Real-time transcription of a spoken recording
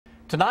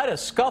Tonight, a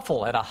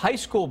scuffle at a high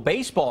school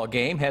baseball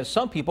game has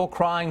some people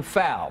crying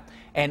foul.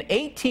 An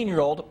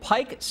 18-year-old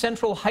Pike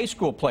Central high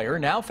school player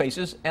now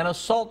faces an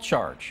assault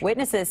charge.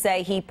 Witnesses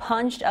say he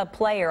punched a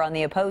player on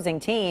the opposing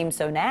team,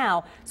 so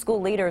now school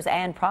leaders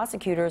and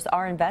prosecutors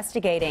are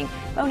investigating.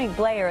 Monique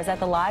Blair is at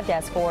the live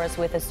desk for us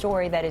with a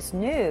story that is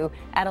new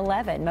at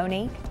 11.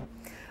 Monique?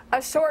 A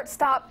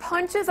shortstop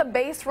punches a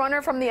base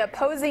runner from the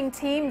opposing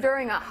team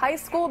during a high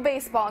school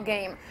baseball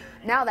game.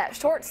 Now that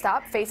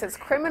shortstop faces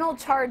criminal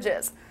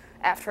charges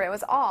after it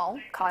was all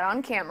caught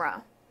on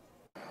camera.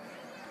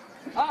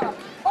 Oh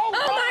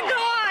my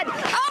God!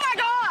 Oh my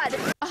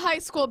God! A high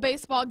school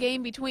baseball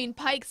game between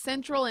Pike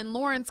Central and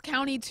Lawrence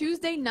County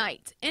Tuesday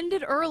night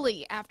ended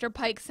early after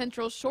Pike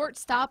Central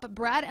shortstop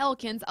Brad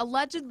Elkins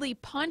allegedly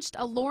punched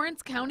a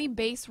Lawrence County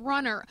base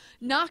runner,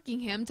 knocking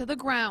him to the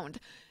ground.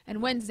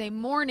 And Wednesday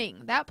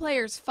morning, that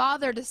player's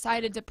father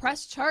decided to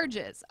press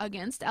charges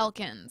against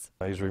Elkins.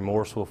 He's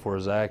remorseful for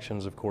his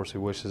actions. Of course, he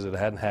wishes it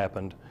hadn't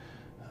happened.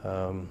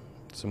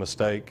 It's a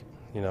mistake,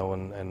 you know,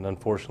 and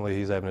unfortunately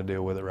he's having to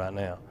deal with it right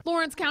now.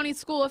 Lawrence County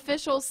school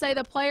officials say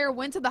the player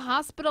went to the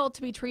hospital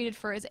to be treated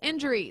for his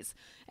injuries.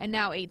 And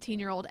now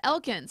 18-year-old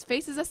Elkins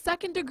faces a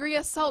second-degree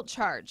assault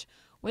charge,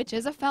 which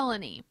is a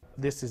felony.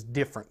 This is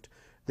different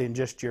than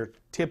just your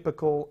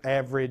typical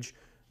average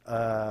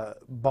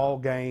ball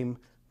game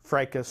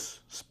fracas,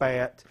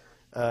 spat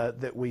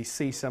that we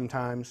see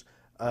sometimes.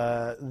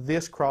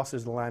 This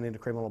crosses the line into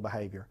criminal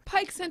behavior.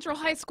 Pike Central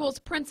High School's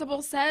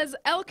principal says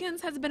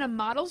Elkins has been a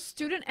model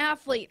student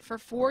athlete for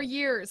 4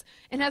 years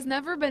and has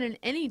never been in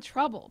any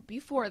trouble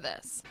before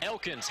this.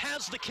 Elkins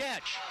has the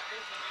catch.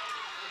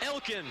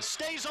 Elkins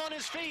stays on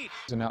his feet.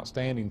 He's an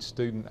outstanding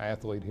student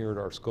athlete here at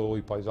our school.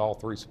 He plays all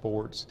 3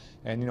 sports,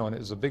 and and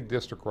it's a big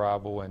district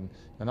rival. And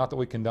not that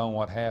we condone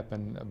what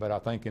happened, but I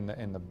think in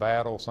the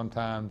battle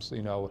sometimes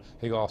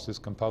he lost his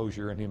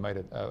composure and he made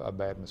a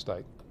bad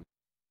mistake.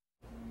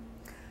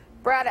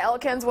 Brad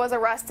Elkins was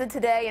arrested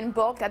today and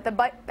booked at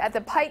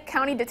the Pike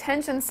County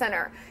Detention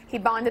Center. He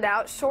bonded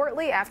out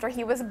shortly after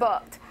he was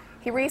booked.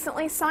 He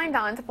recently signed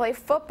on to play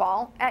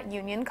football at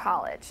Union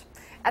College.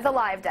 At the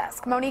live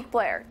desk, Monique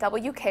Blair,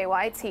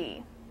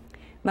 WKYT.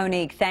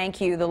 Monique,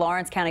 thank you. The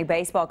Lawrence County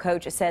baseball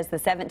coach says the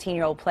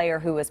 17-year-old player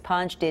who was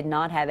punched did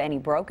not have any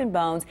broken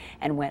bones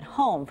and went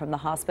home from the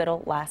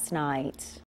hospital last night.